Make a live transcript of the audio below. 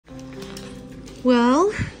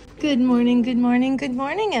Well, good morning,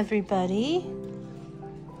 everybody.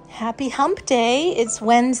 Happy hump day. It's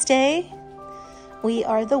Wednesday. We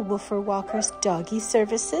are the Woofer Walkers Doggy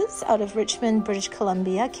Services out of Richmond, British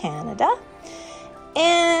Columbia, Canada.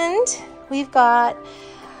 And we've got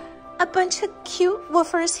a bunch of cute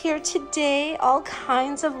woofers here today, all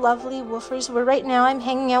kinds of lovely woofers. Right now I'm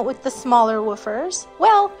hanging out with the smaller woofers.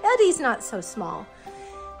 Well, Eddie's not so small.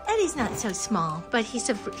 But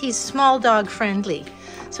he's small dog friendly,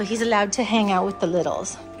 so he's allowed to hang out with the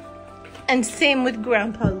littles. And same with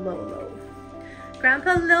Grandpa Lolo.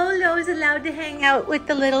 Grandpa Lolo is allowed to hang out with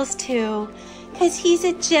the littles too, because he's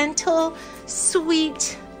a gentle,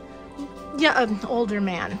 sweet, older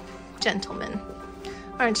man, gentleman.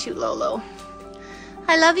 Aren't you, Lolo?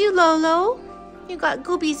 I love you, Lolo. You got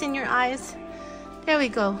goobies in your eyes. There we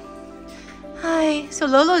go. Hi. So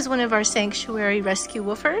Lolo is one of our sanctuary rescue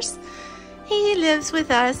woofers. He lives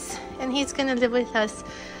with us, and he's going to live with us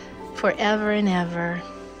forever and ever.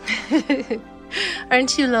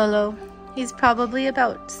 Aren't you, Lolo? He's probably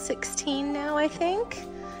about 16 now, I think.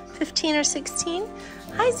 15 or 16.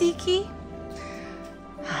 Hi, Zeke.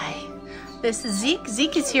 Hi. This is Zeke.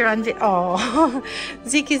 Zeke is here on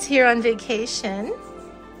Zeke is here on vacation.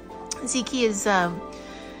 Zeke's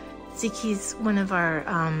one of our,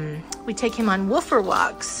 we take him on woofer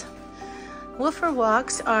walks. Woofer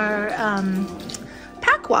walks are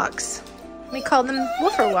pack walks. We call them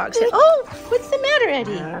woofer walks. Oh, what's the matter,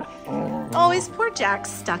 Eddie? Oh, his poor Jack's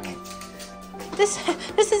stuck. This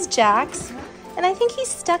is Jack's, and I think he's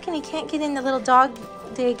stuck and he can't get in the little dog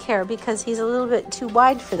daycare because he's a little bit too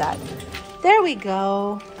wide for that. There we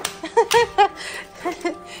go.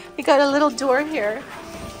 We got a little door here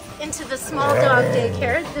into the small dog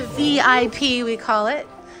daycare, the VIP we call it.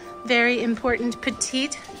 Very important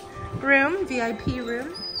petite room, VIP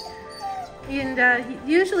room. And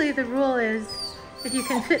usually the rule is if you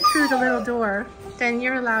can fit through the little door, then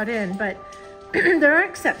you're allowed in, but there are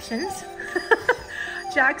exceptions.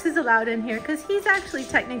 Jax is allowed in here because he's actually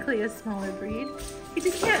technically a smaller breed. He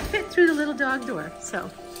just can't fit through the little dog door,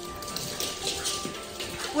 so.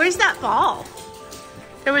 Where's that ball?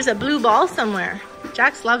 There was a blue ball somewhere.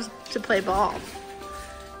 Jax loves to play ball.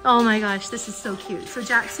 Oh my gosh, this is so cute. So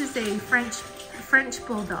Jax is a French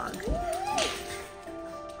bulldog.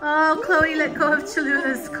 Oh, Chloe let go of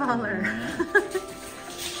Cholula's collar.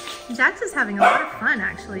 Jax is having a lot of fun,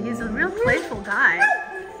 actually. He's a real playful guy.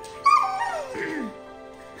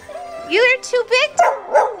 You're too big.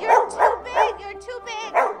 You're too big. You're too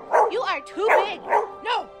big. You are too big.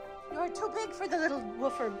 No, you're too big for the little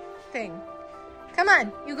woofer thing. Come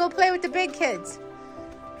on, you go play with the big kids.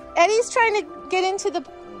 Eddie's trying to get into the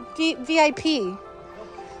VIP.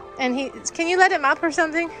 And can you let him up or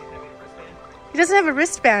something? He doesn't have a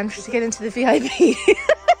wristband to get into the VIP.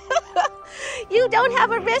 You don't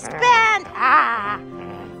have a wristband.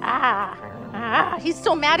 He's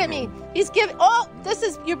so mad at me.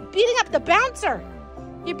 You're beating up the bouncer.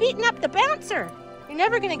 You're beating up the bouncer. You're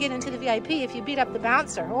never gonna get into the VIP if you beat up the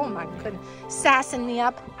bouncer. Oh my goodness, sassing me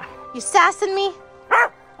up. You sassing me?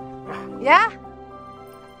 Yeah?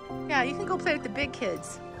 Yeah, you can go play with the big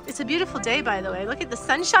kids. It's a beautiful day, by the way. Look at the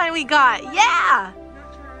sunshine we got. Yeah!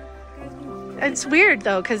 It's weird,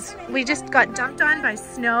 though, because we just got dumped on by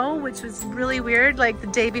snow, which was really weird, like the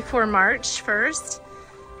day before March 1st.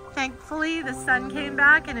 Thankfully, the sun came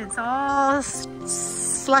back, and it's all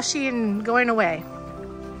slushy and going away.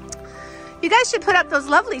 You guys should put up those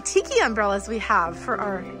lovely tiki umbrellas we have for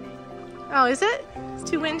our... Oh, is it? It's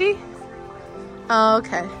too windy? Oh,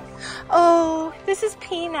 okay. Oh, this is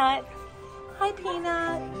Peanut. Hi,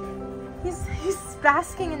 Peanut. He's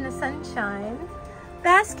basking in the sunshine.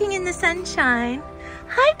 Basking in the sunshine.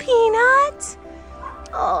 Hi, Peanut.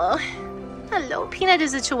 Oh, hello. Peanut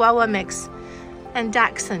is a Chihuahua mix and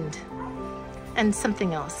Dachshund and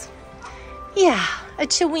something else. Yeah, a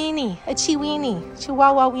Chiweenie,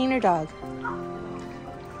 Chihuahua wiener dog.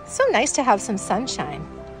 So nice to have some sunshine.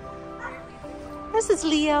 This is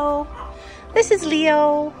Leo.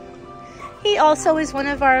 He also is one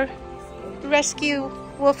of our rescue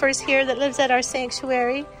woofers here that lives at our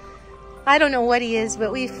sanctuary. I don't know what he is,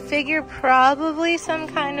 but we figure probably some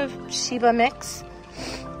kind of Shiba mix.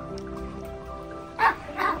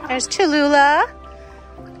 There's Cholula.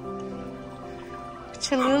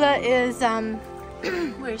 Cholula is,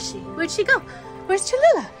 where is she? Where'd she go? Where's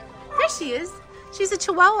Cholula? There she is. She's a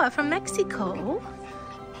Chihuahua from Mexico.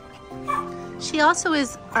 She also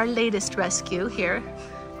is our latest rescue here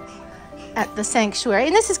at the sanctuary.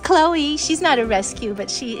 And this is Chloe. She's not a rescue,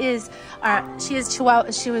 but she was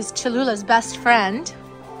Cholula's best friend.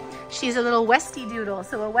 She's a little Westie Doodle,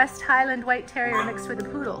 so a West Highland White Terrier mixed with a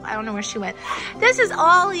poodle. I don't know where she went. This is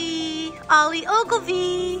Ollie. Ollie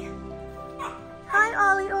Ogilvy. Hi,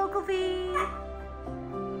 Ollie Ogilvy.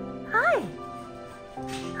 Hi.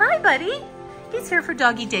 Hi, buddy. He's here for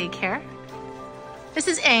doggy daycare. This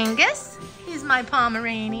is Angus. He's my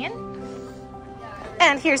Pomeranian.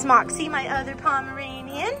 And here's Moxie, my other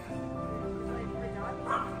Pomeranian.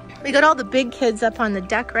 We got all the big kids up on the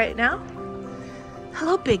deck right now.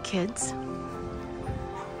 Hello, big kids.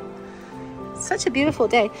 Such a beautiful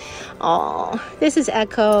day. Oh, this is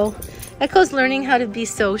Echo. Echo's learning how to be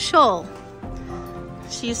social.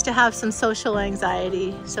 She used to have some social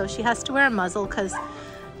anxiety, so she has to wear a muzzle because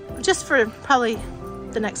just for probably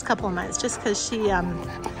the next couple of months, just because she,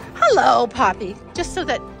 hello, Poppy, just so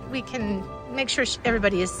that we can make sure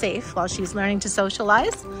everybody is safe while she's learning to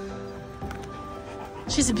socialize.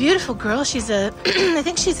 She's a beautiful girl. She's a, I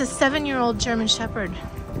think she's a 7-year-old German Shepherd.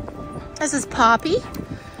 This is Poppy.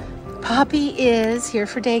 Poppy is here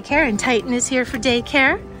for daycare, and Titan is here for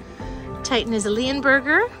daycare. Titan is a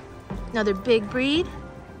Leonberger, another big breed.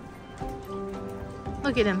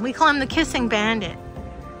 Look at him. We call him the kissing bandit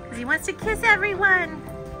because he wants to kiss everyone.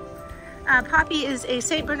 Poppy is a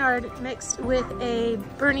St. Bernard mixed with a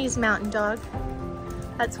Bernese Mountain Dog.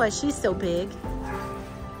 That's why she's so big.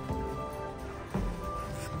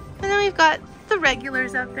 And then we've got the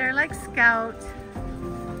regulars up there like Scout.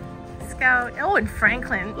 Oh, and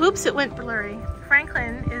Franklin. Oops, it went blurry.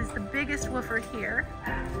 Franklin is the biggest woofer here.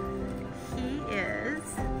 He is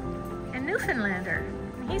a Newfoundlander.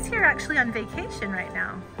 And he's here actually on vacation right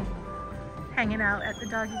now. Hanging out at the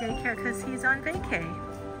doggy daycare because he's on vacay.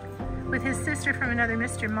 With his sister from another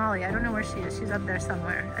Mr. Molly. I don't know where she is. She's up there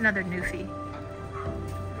somewhere. Another Newfie.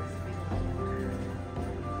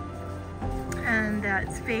 And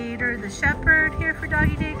that's Vader the Shepherd here for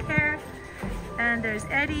doggy daycare. And there's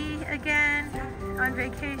Eddie again on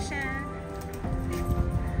vacation.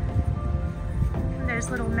 And there's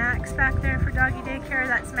little Max back there for doggy daycare.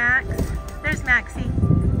 That's Max. There's Maxie.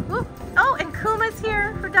 Whoop. Oh, and Kuma's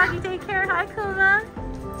here for doggy daycare. Hi, Kuma.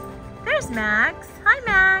 There's Max. Hi,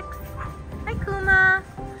 Max. Hi, Kuma.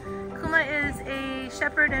 Kuma is a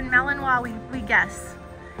Shepherd and Malinois, we guess.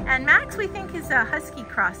 And Max, we think, is a Husky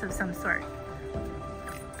cross of some sort.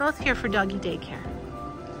 Both here for doggy daycare.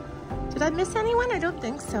 Did I miss anyone? I don't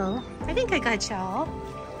think so. I think I got y'all.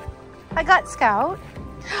 I got Scout.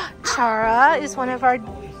 Chara is one of our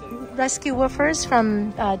rescue woofers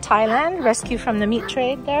from Thailand. Rescue from the meat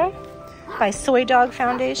trade there by Soy Dog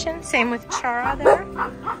Foundation. Same with Chara there.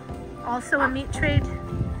 Also a meat trade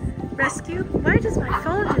rescue. Why does my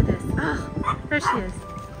phone do this? Oh, there she is.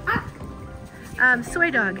 Soy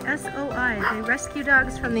Dog, S-O-I. They rescue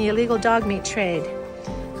dogs from the illegal dog meat trade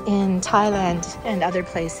in Thailand and other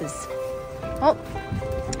places. Oh,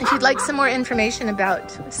 if you'd like some more information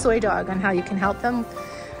about Soy Dog on how you can help them,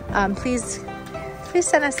 please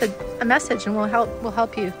send us a message and we'll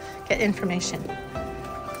help you get information.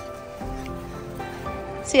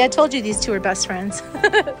 See, I told you these two are best friends.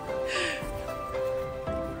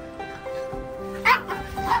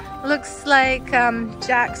 Looks like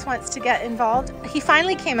Jax wants to get involved. He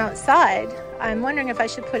finally came outside. I'm wondering if I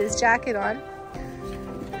should put his jacket on.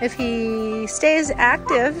 If he stays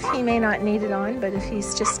active, he may not need it on, but if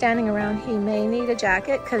he's just standing around, he may need a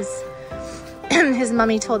jacket because his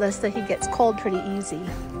mommy told us that he gets cold pretty easy.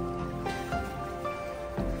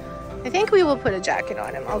 I think we will put a jacket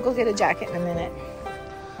on him. I'll go get a jacket in a minute.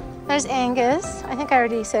 There's Angus. I think I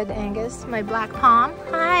already said Angus, my black pom.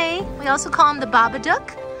 Hi. We also call him the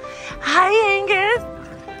Babadook. Hi, Angus.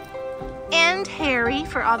 And Harry,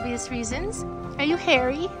 for obvious reasons. Are you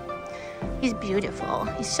Harry? He's beautiful.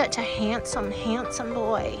 He's such a handsome, handsome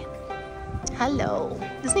boy. Hello.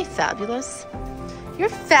 Isn't he fabulous? You're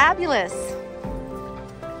fabulous.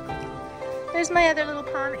 There's my other little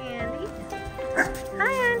pom, Andy.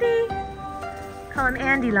 Hi, Andy. Call him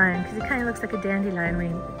Andy-lion because he kind of looks like a dandelion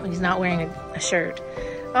when he's not wearing a shirt.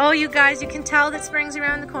 Oh, you guys, you can tell that spring's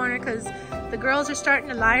around the corner because the girls are starting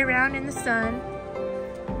to lie around in the sun.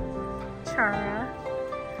 Chara.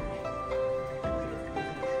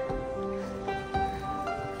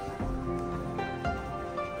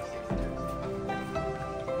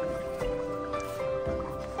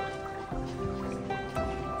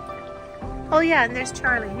 Oh yeah, and there's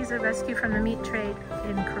Charlie. He's a rescue from the meat trade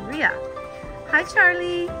in Korea. Hi,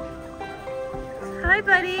 Charlie. Hi,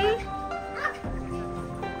 buddy.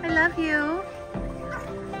 I love you.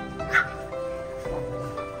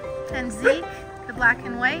 And Zeke, the black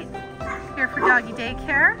and white, here for doggy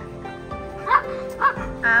daycare.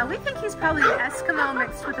 We think he's probably an Eskimo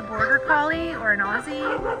mixed with a Border Collie or an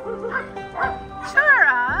Aussie.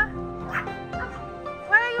 Chara!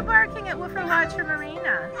 looking at Woofer Watcher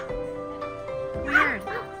Marina. Weird.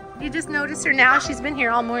 You just noticed her now? She's been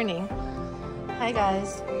here all morning. Hi,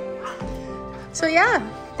 guys. So yeah,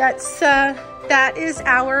 that is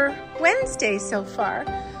our Wednesday so far.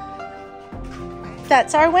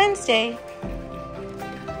 That's our Wednesday.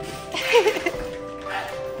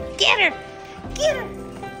 Get her! Get her!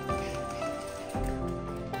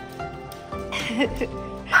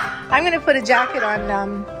 I'm gonna put a jacket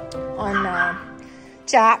on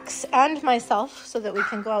Jax and myself so that we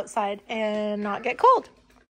can go outside and not get cold.